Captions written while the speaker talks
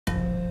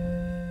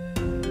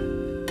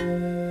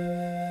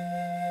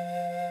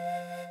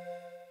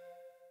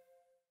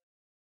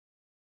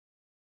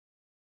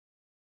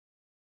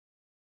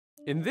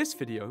In this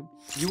video,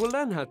 you will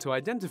learn how to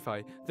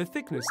identify the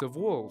thickness of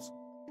walls.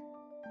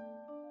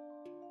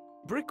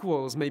 Brick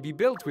walls may be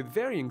built with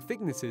varying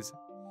thicknesses,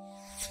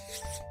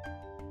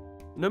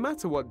 no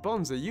matter what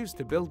bonds are used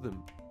to build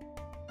them.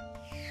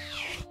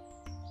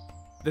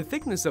 The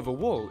thickness of a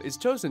wall is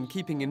chosen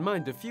keeping in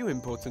mind a few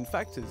important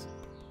factors.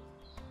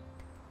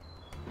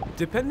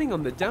 Depending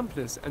on the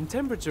dampness and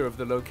temperature of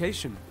the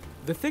location,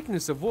 the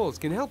thickness of walls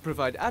can help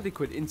provide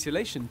adequate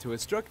insulation to a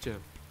structure.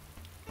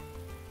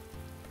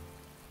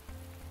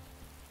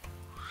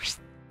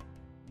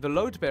 The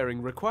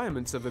load-bearing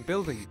requirements of a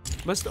building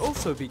must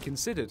also be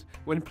considered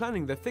when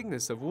planning the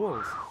thickness of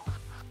walls.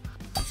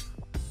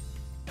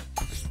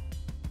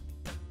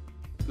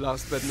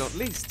 Last but not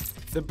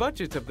least, the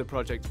budget of the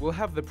project will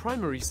have the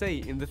primary say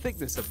in the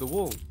thickness of the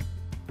wall,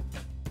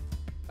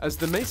 as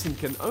the mason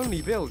can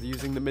only build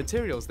using the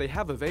materials they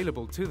have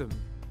available to them.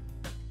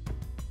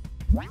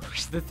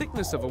 The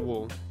thickness of a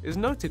wall is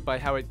noted by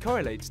how it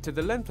correlates to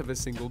the length of a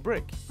single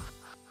brick.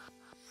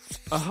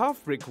 A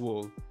half-brick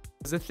wall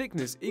has a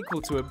thickness equal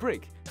to a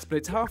brick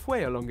split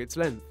halfway along its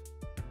length.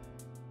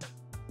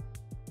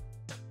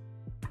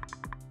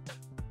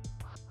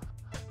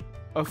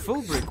 A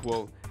full brick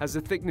wall has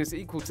a thickness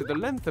equal to the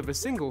length of a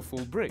single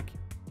full brick.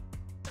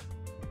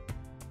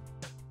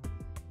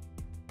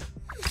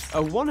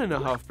 A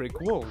 1.5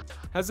 brick wall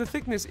has a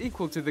thickness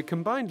equal to the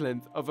combined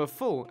length of a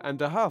full and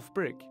a half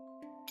brick.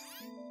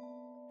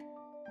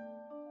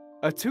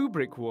 A 2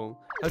 brick wall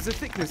has a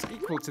thickness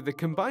equal to the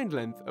combined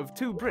length of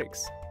 2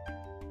 bricks.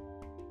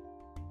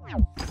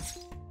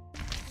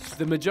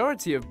 The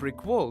majority of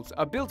brick walls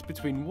are built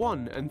between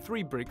 1 and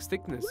 3 bricks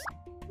thickness.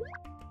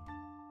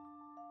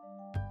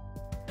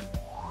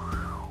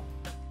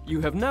 You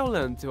have now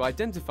learned to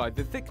identify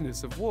the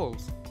thickness of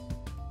walls.